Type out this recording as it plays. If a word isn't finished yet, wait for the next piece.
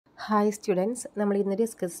Hi students, നമ്മൾ ഇന്ന്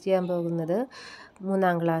discuss ചെയ്യാൻ പോകുന്നത്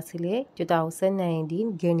 3ാം ക്ലാസ്സിലെ 2019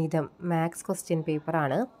 ഗണിതം മാത്സ് ക്വസ്റ്റ്യൻ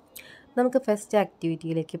പേപ്പറാണ്. നമുക്ക് ഫസ്റ്റ്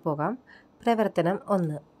ആക്ടിവിറ്റിയിലേക്ക് പോകാം. പ്രവർത്തനം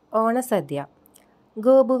 1. ഓണസദ്യ.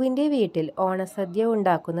 ഗോപുവിൻ്റെ വീട്ടിൽ ഓണസദ്യ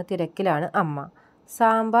ഉണ്ടാക്കുന്ന തിരക്കിലാണ് അമ്മ.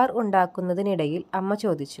 സാമ്പാർ ഉണ്ടാക്കുന്നതിനിടയിൽ അമ്മ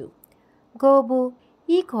ചോദിച്ചു, ഗോപു,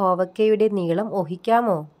 ഈ കോവക്കയുടെ നീളം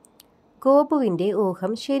ഊഹിക്കാമോ? ഗോപുവിൻ്റെ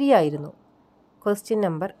ഊഹം ശരിയായിരുന്നു. Question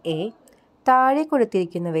number A. താഴെ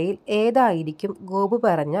കൊടുത്തിരിക്കുന്നവയിൽ ഏതായിരിക്കും ഗോപു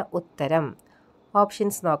പറഞ്ഞ ഉത്തരം?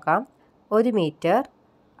 ഓപ്ഷൻസ് നോക്കാം. 1 metre,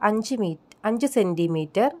 5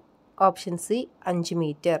 centimetre, option C 5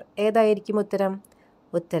 metre. ഏതായിരിക്കും ഉത്തരം?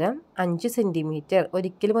 ഉത്തരം 5 സെൻറ്റിമീറ്റർ.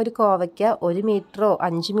 ഒരിക്കലും ഒരു കോവയ്ക്ക 1 മീറ്ററോ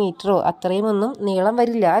 5 മീറ്ററോ അത്രയും ഒന്നും നീളം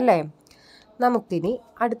വരില്ല അല്ലേ? നമുക്കിനി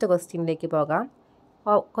അടുത്ത ക്വസ്റ്റ്യനിലേക്ക് പോകാം.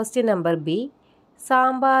 Question number B.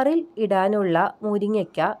 സാമ്പാറിൽ ഇടാനുള്ള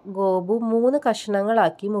മുരിങ്ങയ്ക്ക ഗോപു 3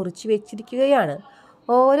 കഷ്ണങ്ങളാക്കി മുറിച്ച് വെച്ചിരിക്കുകയാണ്.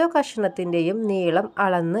 ഓരോ കഷ്ണത്തിൻ്റെയും നീളം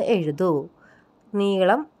അളന്ന് എഴുതൂ.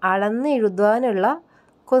 നീളം അളന്ന് എഴുതാനുള്ള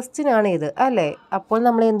ക്വസ്റ്റ്യനാണ് ഇത് അല്ലേ? അപ്പോൾ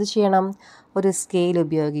നമ്മൾ എന്ത് ചെയ്യണം? ഒരു സ്കെയിൽ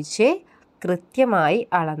ഉപയോഗിച്ച് കൃത്യമായി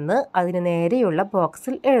അളന്ന് അതിന് നേരെയുള്ള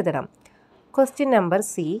ബോക്സിൽ എഴുതണം. Question number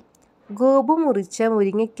C. ഗോപു മുറിച്ച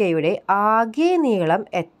മുരിങ്ങയ്ക്കയുടെ ആകെ നീളം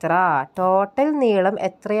എത്ര? ടോട്ടൽ നീളം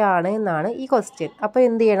എത്രയാണ് എന്നാണ് ഈ ക്വസ്റ്റ്യൻ. അപ്പോൾ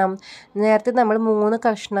എന്ത് ചെയ്യണം? നേരത്തെ നമ്മൾ 3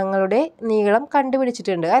 കഷ്ണങ്ങളുടെ നീളം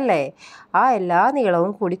കണ്ടുപിടിച്ചിട്ടുണ്ട് അല്ലേ? ആ എല്ലാ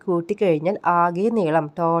നീളവും കൂടി കൂട്ടിക്കഴിഞ്ഞാൽ ആകെ നീളം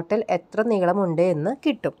ടോട്ടൽ എത്ര നീളമുണ്ട് എന്ന്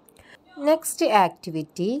കിട്ടും. നെക്സ്റ്റ്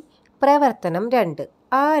ആക്ടിവിറ്റി പ്രവർത്തനം 2.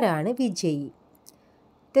 ആരാണ് വിജയി?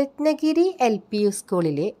 രത്നഗിരി LP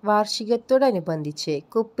സ്കൂളിലെ വാർഷികത്തോടനുബന്ധിച്ച്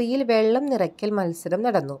കുപ്പിയിൽ വെള്ളം നിറയ്ക്കൽ മത്സരം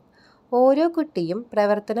നടന്നു. ഓരോ കുട്ടിയും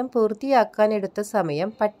പ്രവർത്തനം പൂർത്തിയാക്കാനെടുത്ത സമയം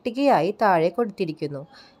പട്ടികയായി താഴെ കൊടുത്തിരിക്കുന്നു.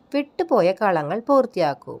 വിട്ടുപോയ കളങ്ങൾ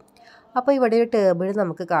പൂർത്തിയാക്കൂ. അപ്പോൾ ഇവിടെ ഒരു ടേബിൾ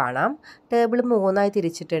നമുക്ക് കാണാം. ടേബിൾ 3ആയി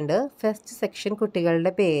തിരിച്ചിട്ടുണ്ട്. ഫസ്റ്റ് സെക്ഷൻ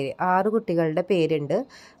കുട്ടികളുടെ പേര്, 6 കുട്ടികളുടെ പേരുണ്ട്.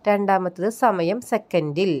 രണ്ടാമത്തത് സമയം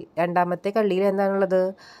സെക്കൻഡിൽ. രണ്ടാമത്തെ കള്ളിയിൽ എന്താണുള്ളത്?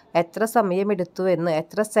 എത്ര സമയം എടുത്തു എന്ന്,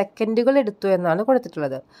 എത്ര സെക്കൻഡുകൾ എടുത്തു എന്നാണ്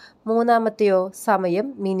കൊടുത്തിട്ടുള്ളത്. മൂന്നാമത്തെയോ സമയം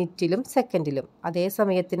മിനിറ്റിലും സെക്കൻഡിലും. അതേ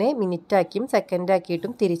സമയത്തിനെ മിനിറ്റാക്കിയും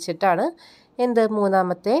സെക്കൻഡാക്കിയിട്ടും തിരിച്ചിട്ടാണ് എന്ത്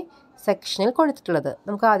മൂന്നാമത്തെ സെക്ഷനിൽ കൊടുത്തിട്ടുള്ളത്.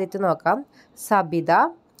 നമുക്ക് ആദ്യത്തെ നോക്കാം. സബിത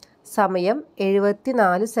സമയം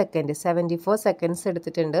 74 സെക്കൻഡ്, 74 സെക്കൻഡ്സ്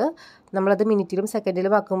എടുത്തിട്ടുണ്ട്. നമ്മളത് മിനിറ്റിലും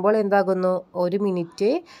സെക്കൻഡിലും ആക്കുമ്പോൾ എന്താകുന്നു? 1 മിനിറ്റ്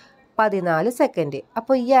 14 സെക്കൻഡ്.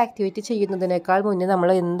 അപ്പോൾ ഈ ആക്ടിവിറ്റി ചെയ്യുന്നതിനേക്കാൾ മുന്നേ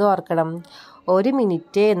നമ്മൾ എന്ത് ഓർക്കണം? 1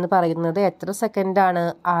 മിനിറ്റ് എന്ന് പറയുന്നത് എത്ര സെക്കൻഡാണ്?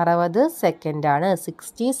 60 സെക്കൻഡാണ്.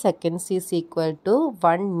 60 seconds is equal to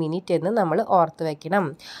 1 minute എന്ന് നമ്മൾ ഓർത്ത് വയ്ക്കണം.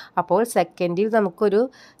 അപ്പോൾ സെക്കൻഡിൽ നമുക്കൊരു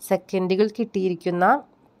സെക്കൻഡുകൾ കിട്ടിയിരിക്കുന്ന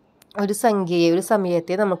ഒരു സംഖ്യയെ, ഒരു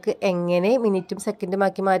സമയത്തെ നമുക്ക് എങ്ങനെ മിനിറ്റും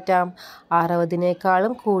സെക്കൻഡുമാക്കി മാറ്റാം?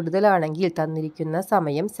 60നേക്കാളും കൂടുതലാണെങ്കിൽ, തന്നിരിക്കുന്ന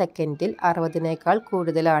സമയം സെക്കൻഡിൽ 60നേക്കാൾ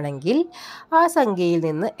കൂടുതലാണെങ്കിൽ ആ സംഖ്യയിൽ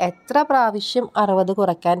നിന്ന് എത്ര പ്രാവശ്യം 60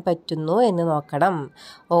 കുറയ്ക്കാൻ പറ്റുന്നു എന്ന് നോക്കണം.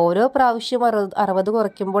 ഓരോ പ്രാവശ്യം 60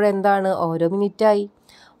 കുറയ്ക്കുമ്പോൾ എന്താണ്? ഓരോ മിനിറ്റായി.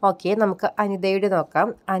 ഓക്കെ, നമുക്ക് അനിതയുടെ നോക്കാം.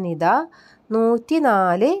 Anitha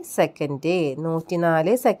 104 second,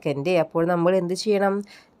 104 second. അപ്പോൾ നമ്മൾ എന്ത് ചെയ്യണം?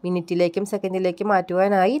 മിനിറ്റിലേക്കും സെക്കൻഡിലേക്കും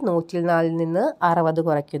മാറ്റുവാനായി 104 നിന്ന് 60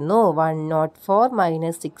 കുറയ്ക്കുന്നു. 104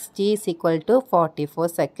 - 60 = 44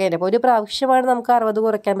 സെക്കൻഡ്. അപ്പോൾ ഒരു പ്രാവശ്യമാണ് നമുക്ക് 60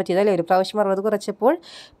 കുറയ്ക്കാൻ പറ്റിയത് അല്ലേ? ഒരു പ്രാവശ്യം 60 കുറച്ചപ്പോൾ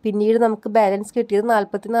പിന്നീട് നമുക്ക് ബാലൻസ് കിട്ടിയത്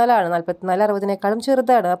 44 ആണ്. 44 60നേക്കാളും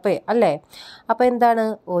ചെറുതാണ് അപ്പോൾ അല്ലേ? അപ്പോൾ എന്താണ്?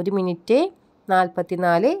 1 മിനിറ്റ്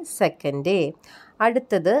 44 സെക്കൻഡ്.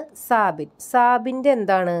 അടുത്തത് സാബിൻ. സാബിൻ്റെ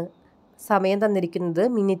എന്താണ്? സമയം തന്നിരിക്കുന്നത്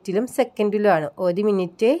മിനിറ്റിലും സെക്കൻഡിലുമാണ്. 1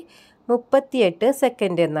 മിനിറ്റ് 38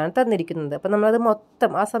 സെക്കൻഡ് എന്നാണ് തന്നിരിക്കുന്നത്. അപ്പോൾ നമ്മളത്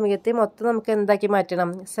മൊത്തം, ആ സമയത്തെ മൊത്തം നമുക്ക് എന്താക്കി മാറ്റണം?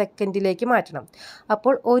 സെക്കൻഡിലേക്ക് മാറ്റണം.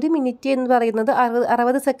 അപ്പോൾ 1 മിനിറ്റ് എന്ന് പറയുന്നത്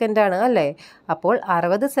 60 സെക്കൻഡാണ് അല്ലേ? അപ്പോൾ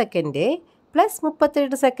 60 സെക്കൻഡ് പ്ലസ്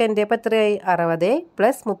 38 സെക്കൻഡ്. അപ്പോൾ എത്രയായി? 60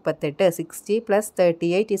 + 38, 60 +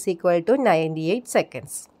 38 = 98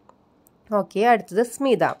 സെക്കൻഡ്സ്. ഓക്കെ, അടുത്തത്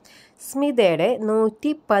സ്മിത. സ്മിതയുടെ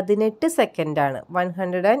 118 സെക്കൻഡാണ്.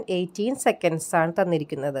 118 സെക്കൻഡ്സ് ആണ്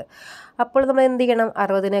തന്നിരിക്കുന്നത്. അപ്പോൾ നമ്മൾ എന്ത് ചെയ്യണം?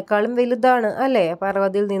 60നേക്കാളും വലുതാണ് അല്ലേ? അപ്പോൾ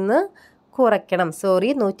 60ൽ നിന്ന് കുറയ്ക്കണം.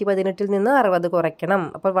 118ൽ നിന്ന് 60 കുറയ്ക്കണം.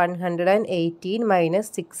 അപ്പോൾ 118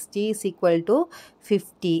 - 60 =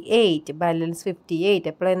 58. ബാലൻസ് 58.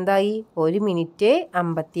 അപ്പോൾ എന്തായി? 1 മിനിറ്റ്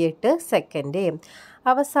 58 സെക്കൻഡ്.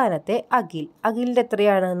 അവസാനത്തെ അഖിൽ. അഖിലിൻ്റെ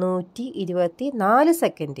എത്രയാണ്? 124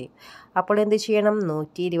 സെക്കൻഡ്. അപ്പോൾ എന്ത് ചെയ്യണം?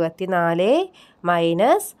 124 -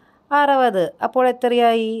 60. അപ്പോൾ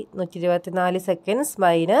എത്രയായി? 124 സെക്കൻഡ്സ് -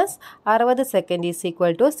 60 സെക്കൻഡ് =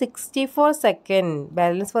 64 സെക്കൻഡ്.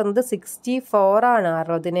 ബാലൻസ് വന്നത് 64 ആണ്.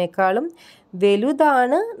 60നേക്കാളും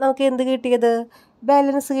വലുതാണ് നമുക്ക് എന്ത് കിട്ടിയത്?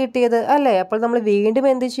 ബാലൻസ് കിട്ടിയത് അല്ലേ? അപ്പോൾ നമ്മൾ വീണ്ടും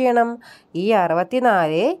എന്ത് ചെയ്യണം? ഈ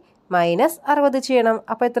 64 മൈനസ് 60 ചെയ്യണം.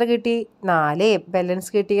 അപ്പോൾ എത്ര കിട്ടി? 4.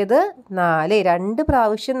 ബാലൻസ് കിട്ടിയത് 4. 2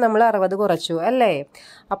 പ്രാവശ്യം നമ്മൾ 60 കുറച്ചു അല്ലേ?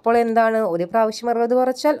 അപ്പോൾ എന്താണ്? ഒരു പ്രാവശ്യം 60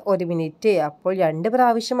 കുറച്ചാൽ 1 മിനിറ്റ്. അപ്പോൾ 2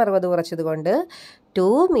 പ്രാവശ്യം 60 കുറച്ചത് കൊണ്ട്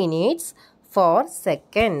 2 minutes 4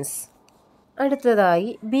 seconds. അടുത്തതായി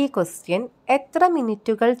ബി ക്വസ്റ്റ്യൻ. എത്ര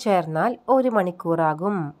മിനിറ്റുകൾ ചേർന്നാൽ 1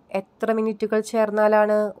 മണിക്കൂറാകും? എത്ര മിനിറ്റുകൾ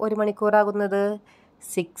ചേർന്നാലാണ് 1 മണിക്കൂറാകുന്നത്?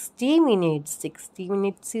 60 minutes. 60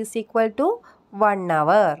 minutes is equal to 1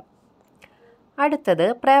 hour. അടുത്തത്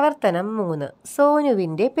പ്രവർത്തനം 3.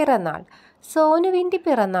 സോനുവിൻ്റെ പിറന്നാൾ. സോനുവിൻ്റെ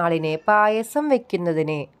പിറന്നാളിന് പായസം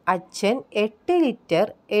വയ്ക്കുന്നതിന് അച്ഛൻ 8 ലിറ്റർ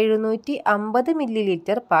 750 മില്ലി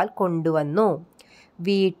പാൽ കൊണ്ടുവന്നു.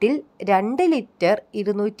 വീട്ടിൽ 2 ലിറ്റർ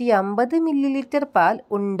 250 മില്ലി പാൽ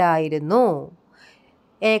ഉണ്ടായിരുന്നു.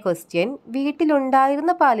 A question.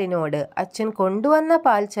 വീട്ടിലുണ്ടായിരുന്ന പാലിനോട് അച്ഛൻ കൊണ്ടുവന്ന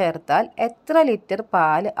പാൽ ചേർത്താൽ എത്ര ലിറ്റർ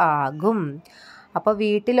പാൽ ആകും? അപ്പോൾ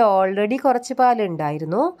വീട്ടിൽ ഓൾറെഡി കുറച്ച്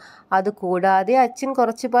പാലുണ്ടായിരുന്നു, അതുകൂടാതെ അച്ഛൻ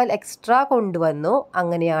കുറച്ച് പാൽ എക്സ്ട്രാ കൊണ്ടുവന്നു.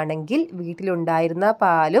 അങ്ങനെയാണെങ്കിൽ വീട്ടിലുണ്ടായിരുന്ന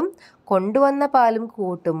പാലും കൊണ്ടുവന്ന പാലും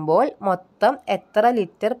കൂട്ടുമ്പോൾ മൊത്തം എത്ര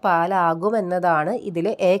ലിറ്റർ പാലാകുമെന്നതാണ്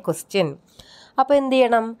ഇതിലെ എ ക്വസ്റ്റ്യൻ. അപ്പോൾ എന്ത്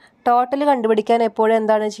ചെയ്യണം? ടോട്ടൽ കണ്ടുപിടിക്കാൻ എപ്പോഴും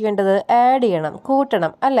എന്താണ് ചെയ്യേണ്ടത്? ആഡ് ചെയ്യണം,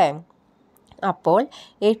 കൂട്ടണം അല്ലേ? അപ്പോൾ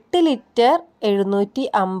 8 litre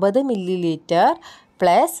 750 milli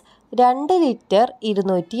plus 2 litre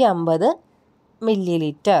 250 milli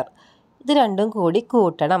ഇത് രണ്ടും കൂടി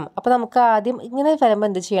കൂട്ടണം. അപ്പോൾ നമുക്ക് ആദ്യം ഇങ്ങനെ വരുമ്പോൾ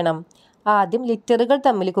എന്ത് ചെയ്യണം? ആദ്യം ലിറ്ററുകൾ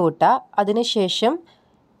തമ്മിൽ കൂട്ടുക, അതിനുശേഷം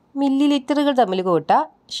മില്ലി ലിറ്ററുകൾ തമ്മിൽ കൂട്ടുക,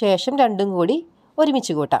 ശേഷം രണ്ടും കൂടി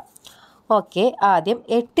ഒരുമിച്ച് കൂട്ടാം. ഓക്കെ, ആദ്യം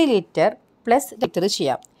 8 ലിറ്റർ പ്ലസ് ലിറ്റർ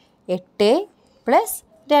ചെയ്യാം. 8 പ്ലസ്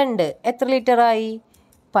 2 എത്ര ലിറ്ററായി?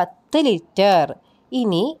 10 ലിറ്റർ.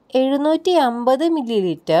 ഇനി 750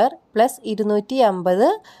 മില്ലി പ്ലസ്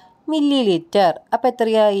 250 മില്ലി അപ്പോൾ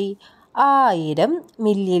എത്രയായി? 1000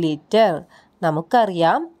 മില്ലി.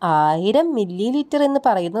 നമുക്കറിയാം 1000 മില്ലി എന്ന്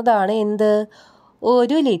പറയുന്നതാണ് എന്ത്?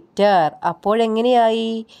 1 litre.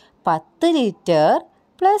 അപ്പോഴെങ്ങനെയായി? 10 litre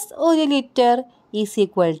plus 1 litre is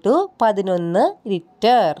equal to 11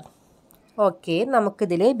 litre. Okay,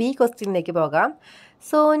 നമുക്കിതിലെ B ക്വസ്റ്റ്യനിലേക്ക് പോകാം.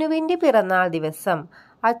 സോനുവിൻ്റെ പിറന്നാൾ ദിവസം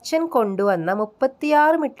അച്ഛൻ കൊണ്ടുവന്ന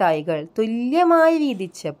 36 മിഠായികൾ തുല്യമായി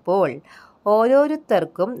വീതിച്ചപ്പോൾ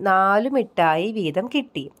ഓരോരുത്തർക്കും 4 മിഠായി വീതം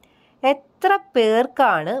കിട്ടി. എത്ര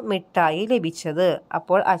പേർക്കാണ് മിഠായി ലഭിച്ചത്?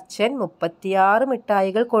 അപ്പോൾ അച്ഛൻ 36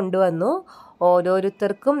 മിഠായികൾ കൊണ്ടുവന്നു,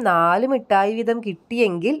 ഓരോരുത്തർക്കും 4 മിഠായി വീതം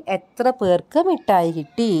കിട്ടിയെങ്കിൽ എത്ര പേർക്ക് മിഠായി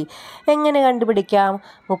കിട്ടി? എങ്ങനെ കണ്ടുപിടിക്കാം?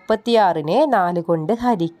 36നെ 4 കൊണ്ട്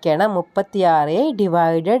ഹരിക്കണം. 36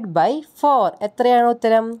 ഡിവൈഡഡ് ബൈ 4 എത്രയാണ്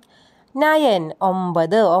ഉത്തരം? 9.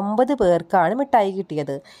 9 പേർക്കാണ് മിഠായി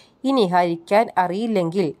കിട്ടിയത്. ഇനി ഹരിക്കാൻ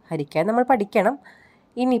അറിയില്ലെങ്കിൽ, ഹരിക്കാൻ നമ്മൾ പഠിക്കണം.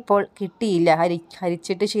 ഇനിയിപ്പോൾ കിട്ടിയില്ല,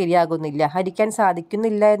 ഹരിച്ചിട്ട് ശരിയാകുന്നില്ല, ഹരിക്കാൻ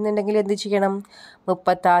സാധിക്കുന്നില്ല എന്നുണ്ടെങ്കിൽ എന്ത് ചെയ്യണം?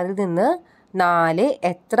 36ൽ നിന്ന് 4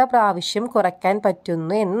 എത്ര പ്രാവശ്യം കുറയ്ക്കാൻ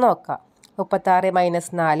പറ്റുന്നു എന്ന് നോക്കാം. 36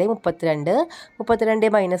 മൈനസ് 4 32, 32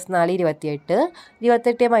 മൈനസ് 4 28,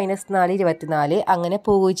 28 മൈനസ് 4 24. അങ്ങനെ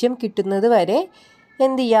 0 കിട്ടുന്നത് വരെ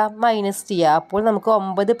എന്ത് ചെയ്യുക? മൈനസ് ചെയ്യുക. അപ്പോൾ നമുക്ക്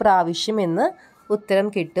 9 പ്രാവശ്യം എന്ന് ഉത്തരം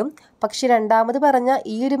കിട്ടും. പക്ഷെ രണ്ടാമത് പറഞ്ഞ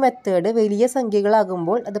ഈ ഒരു മെത്തേഡ് വലിയ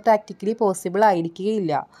സംഖ്യകളാകുമ്പോൾ അത് പ്രാക്ടിക്കലി പോസിബിൾ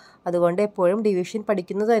ആയിരിക്കുകയില്ല. അതുകൊണ്ട് എപ്പോഴും ഡിവിഷൻ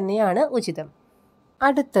പഠിക്കുന്നത് തന്നെയാണ് ഉചിതം.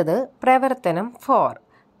 അടുത്തത് പ്രവർത്തനം 4.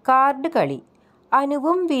 കാർഡ് കളി.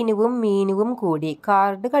 അനുവും വിനുവും മീനുവും കൂടി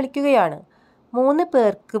കാർഡ് കളിക്കുകയാണ്. 3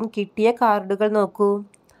 പേർക്കും കിട്ടിയ കാർഡുകൾ നോക്കൂ.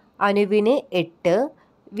 അനുവിന് 8,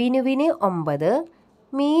 വിനുവിന് 9,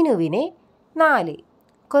 മീനുവിന് 4.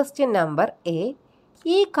 Question number A.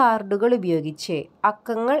 ഈ കാർഡുകൾ ഉപയോഗിച്ച്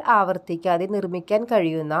അക്കങ്ങൾ ആവർത്തിക്കാതെ നിർമ്മിക്കാൻ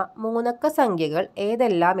കഴിയുന്ന 3 അക്ക സംഖ്യകൾ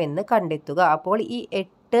ഏതെല്ലാം എന്ന് കണ്ടെത്തുക. അപ്പോൾ ഈ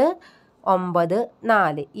 8, 9,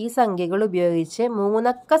 4 ഈ സംഖ്യകൾ ഉപയോഗിച്ച് 3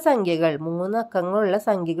 അക്ക സംഖ്യകൾ, 3 അക്കങ്ങളുള്ള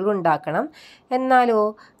സംഖ്യകൾ ഉണ്ടാക്കണം. എന്നാലോ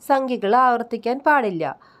സംഖ്യകൾ ആവർത്തിക്കാൻ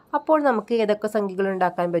പാടില്ല. അപ്പോൾ നമുക്ക് ഏതൊക്കെ സംഖ്യകൾ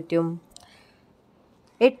ഉണ്ടാക്കാൻ പറ്റും?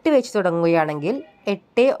 8 വെച്ച് തുടങ്ങുകയാണെങ്കിൽ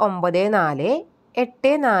 8, 9, 4,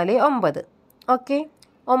 8, 4, 9. ഓക്കെ,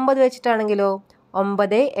 9 വെച്ചിട്ടാണെങ്കിലോ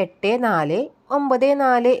 9, 8, 4, 9,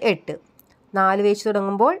 4, 8. 4 വെച്ച്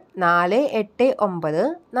തുടങ്ങുമ്പോൾ 4, 8, 9,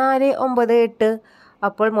 4, 9, 8.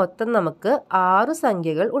 അപ്പോൾ മൊത്തം നമുക്ക് 6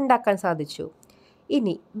 സംഖ്യകൾ ഉണ്ടാക്കാൻ സാധിച്ചു.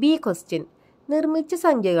 ഇനി ബി ക്വസ്റ്റ്യൻ. നിർമ്മിച്ച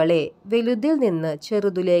സംഖ്യകളെ വലുതിൽ നിന്ന്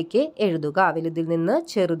ചെറുതിലേക്ക് എഴുതുക. വലുതിൽ നിന്ന്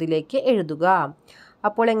ചെറുതിലേക്ക് എഴുതുക.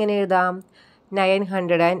 അപ്പോൾ എങ്ങനെ എഴുതാം?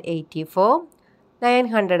 984,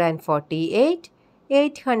 948,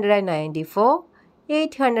 894,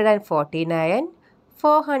 849,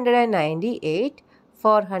 498,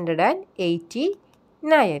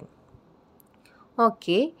 489.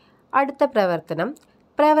 ഓക്കെ, അടുത്ത പ്രവർത്തനം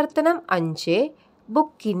 5.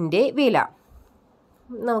 ബുക്കിൻ്റെ വില.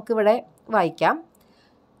 നമുക്കിവിടെ വായിക്കാം.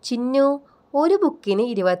 ചിന്നു, ഒരു ബുക്കിന്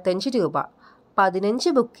 25 രൂപ, 15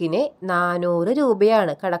 ബുക്കിന് 400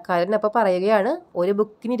 രൂപയാണ്. കടക്കാരൻ അപ്പോൾ പറയുകയാണ് ഒരു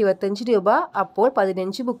ബുക്കിന് 25 രൂപ, അപ്പോൾ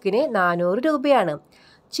 15 ബുക്കിന് 400 രൂപയാണ്.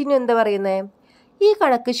 ചിന്നു എന്താ പറയുന്നത്? ഈ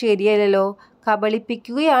കണക്ക് ശരിയല്ലല്ലോ,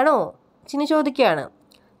 കബളിപ്പിക്കുകയാണോ? ചിന്നു ചോദിക്കുകയാണ്.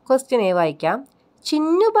 ക്വസ്റ്റ്യൻ എ വായിക്കാം.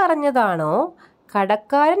 ചിന്നു പറഞ്ഞതാണോ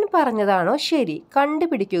കടക്കാരൻ പറഞ്ഞതാണോ ശരി?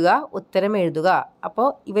 കണ്ടുപിടിക്കുക, ഉത്തരം എഴുതുക. അപ്പോൾ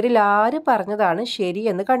ഇവരിൽ ആര് പറഞ്ഞതാണ് ശരി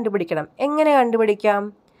എന്ന് കണ്ടുപിടിക്കണം. എങ്ങനെ കണ്ടുപിടിക്കാം?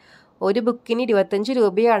 ഒരു ബുക്കിന് 25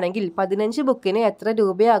 രൂപയാണെങ്കിൽ 15 ബുക്കിന് എത്ര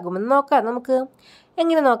രൂപയാകുമെന്ന് നോക്കാം. നമുക്ക്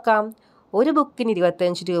എങ്ങനെ നോക്കാം? ഒരു ബുക്കിന്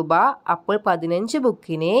 25 രൂപ, അപ്പോൾ 15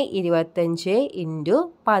 ബുക്കിന് 25 ×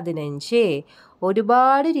 15.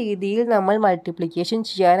 ഒരുപാട് രീതിയിൽ നമ്മൾ മൾട്ടിപ്ലിക്കേഷൻ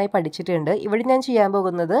ചെയ്യാനായി പഠിച്ചിട്ടുണ്ട്. ഇവിടെ ഞാൻ ചെയ്യാൻ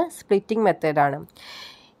പോകുന്നത് സ്പ്ലിറ്റിംഗ് മെത്തേഡാണ്.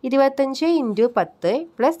 25 × 10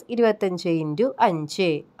 + 25 × 5.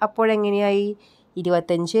 അപ്പോഴെങ്ങനെയായി?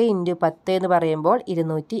 25 × 10 എന്ന് പറയുമ്പോൾ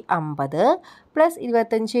 250 +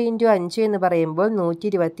 25 × 5 എന്ന് പറയുമ്പോൾ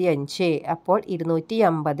 125. അപ്പോൾ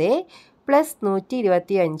 250 +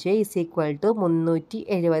 125 =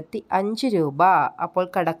 375 രൂപ. അപ്പോൾ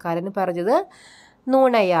കടക്കാരൻ പറഞ്ഞത്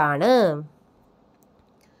നുണയാണ്.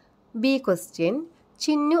 B question.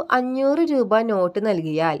 ചിന്നു 500 രൂപ നോട്ട്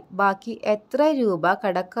നൽകിയാൽ ബാക്കി എത്ര രൂപ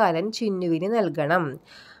കടക്കാരൻ ചിന്നുവിന് നൽകണം?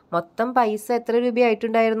 മൊത്തം പൈസ എത്ര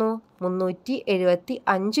രൂപയായിട്ടുണ്ടായിരുന്നു?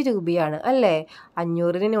 375 രൂപയാണ് അല്ലേ?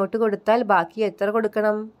 500-ന് നോട്ട് കൊടുത്താൽ ബാക്കി എത്ര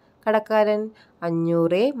കൊടുക്കണം കടക്കാരൻ?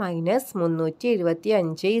 500 -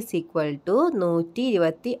 375 =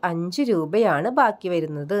 125 രൂപയാണ് ബാക്കി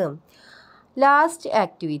വരുന്നത്. ലാസ്റ്റ്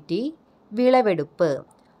ആക്ടിവിറ്റി വിളവെടുപ്പ്.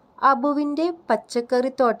 അബുവിൻ്റെ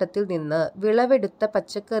പച്ചക്കറിത്തോട്ടത്തിൽ നിന്ന് വിളവെടുത്ത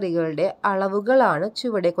പച്ചക്കറികളുടെ അളവുകളാണ്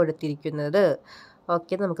ചുവടെ കൊടുത്തിരിക്കുന്നത്.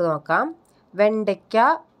 ഓക്കെ, നമുക്ക് നോക്കാം. വെണ്ടയ്ക്ക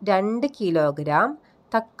 2 കിലോഗ്രാം,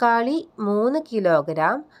 തക്കാളി 3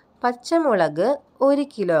 കിലോഗ്രാം, പച്ചമുളക് 1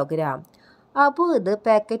 കിലോഗ്രാം. അബു ഇത്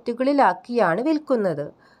പാക്കറ്റുകളിലാക്കിയാണ് വിൽക്കുന്നത്.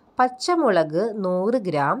 പച്ചമുളക് 100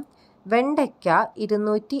 ഗ്രാം, വെണ്ടയ്ക്ക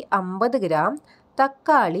 250 ഗ്രാം,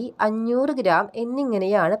 തക്കാളി 500 ഗ്രാം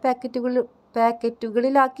എന്നിങ്ങനെയാണ്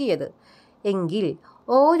പാക്കറ്റുകളിലാക്കിയത്. എങ്കിൽ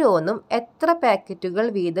ഓരോന്നും എത്ര പാക്കറ്റുകൾ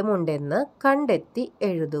വീതമുണ്ടെന്ന് കണ്ടെത്തി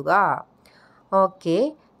എഴുതുക. ഓക്കെ,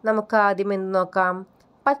 നമുക്ക് ആദ്യം എന്ത് നോക്കാം?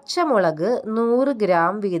 പച്ചമുളക് 100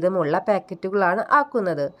 ഗ്രാം വീതമുള്ള പാക്കറ്റുകളാണ്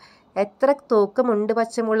ആക്കുന്നത്. എത്ര തൂക്കമുണ്ട്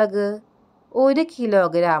പച്ചമുളക്? 1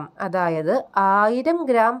 കിലോഗ്രാം, അതായത് 1000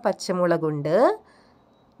 ഗ്രാം പച്ചമുളകുണ്ട്.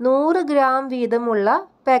 100 ഗ്രാം വീതമുള്ള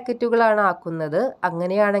പാക്കറ്റുകളാണ് ആക്കുന്നത്.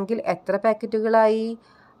 അങ്ങനെയാണെങ്കിൽ എത്ര പാക്കറ്റുകളായി?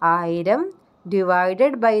 1000 /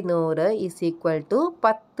 100 =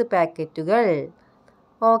 10 പാക്കറ്റുകൾ.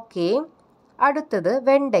 ഓക്കെ, അടുത്തത്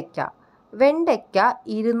വെണ്ടയ്ക്ക. വെണ്ടയ്ക്ക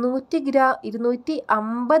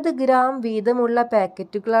 250 ഗ്രാം വീതമുള്ള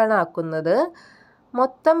പാക്കറ്റുകളാണ് ആക്കുന്നത്.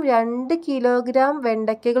 മൊത്തം 2 കിലോഗ്രാം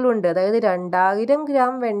വെണ്ടയ്ക്കകളുണ്ട്, അതായത് 2000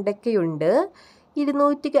 ഗ്രാം വെണ്ടയ്ക്കയുണ്ട്.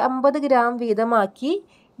 250 ഗ്രാം വീതമാക്കി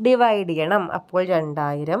ഡിവൈഡ് ചെയ്യണം. അപ്പോൾ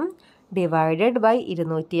 2000 /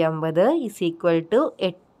 250 =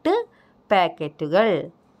 8 പാക്കറ്റുകൾ.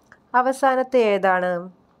 അവസാനത്തെ ഏതാണ്?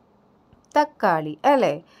 തക്കാളി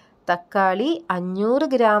അല്ലേ? തക്കാളി 500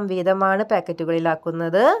 ഗ്രാം വീതമാണ്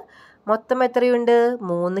പാക്കറ്റുകളിലാക്കുന്നത്. മൊത്തം എത്രയുണ്ട്?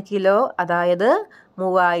 3 കിലോ, അതായത്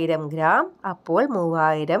 3000 ഗ്രാം. അപ്പോൾ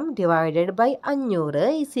 3000 / 500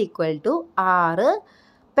 = 6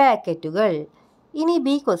 പാക്കറ്റുകൾ. ഇനി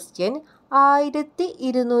ബി ക്വസ്റ്റ്യൻ.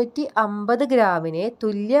 1250 ഗ്രാമിന്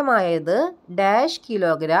തുല്യമായത് ഡാഷ്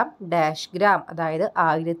കിലോഗ്രാം ഡാഷ് ഗ്രാം, അതായത്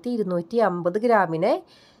 1250 ഗ്രാമിനെ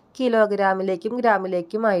കിലോഗ്രാമിലേക്കും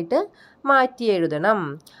ഗ്രാമിലേക്കുമായിട്ട് മാറ്റി എഴുതണം.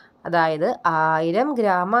 അതായത് 1000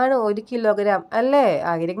 ഗ്രാമാണ് 1 കിലോഗ്രാം അല്ലേ?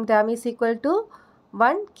 1000 ഗ്രാം =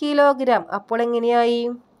 1 കിലോഗ്രാം. അപ്പോൾ എങ്ങനെയായി?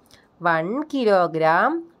 1 കിലോഗ്രാം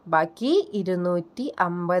ബാക്കി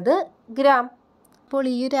 250 ഗ്രാം. അപ്പോൾ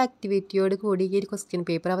ഈ ഒരു ആക്ടിവിറ്റിയോട് കൂടി ഈ ഒരു ക്വസ്റ്റ്യൻ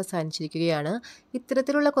പേപ്പർ അവസാനിച്ചിരിക്കുകയാണ്.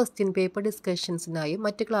 ഇത്തരത്തിലുള്ള ക്വസ്റ്റ്യൻ പേപ്പർ ഡിസ്കഷൻസിനായും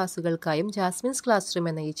മറ്റ് ക്ലാസ്സുകൾക്കായും ജാസ്മിൻസ് ക്ലാസ് റൂം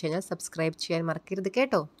എന്ന ഈ ചാനൽ സബ്സ്ക്രൈബ് ചെയ്യാൻ മറക്കരുത്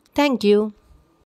കേട്ടോ. താങ്ക്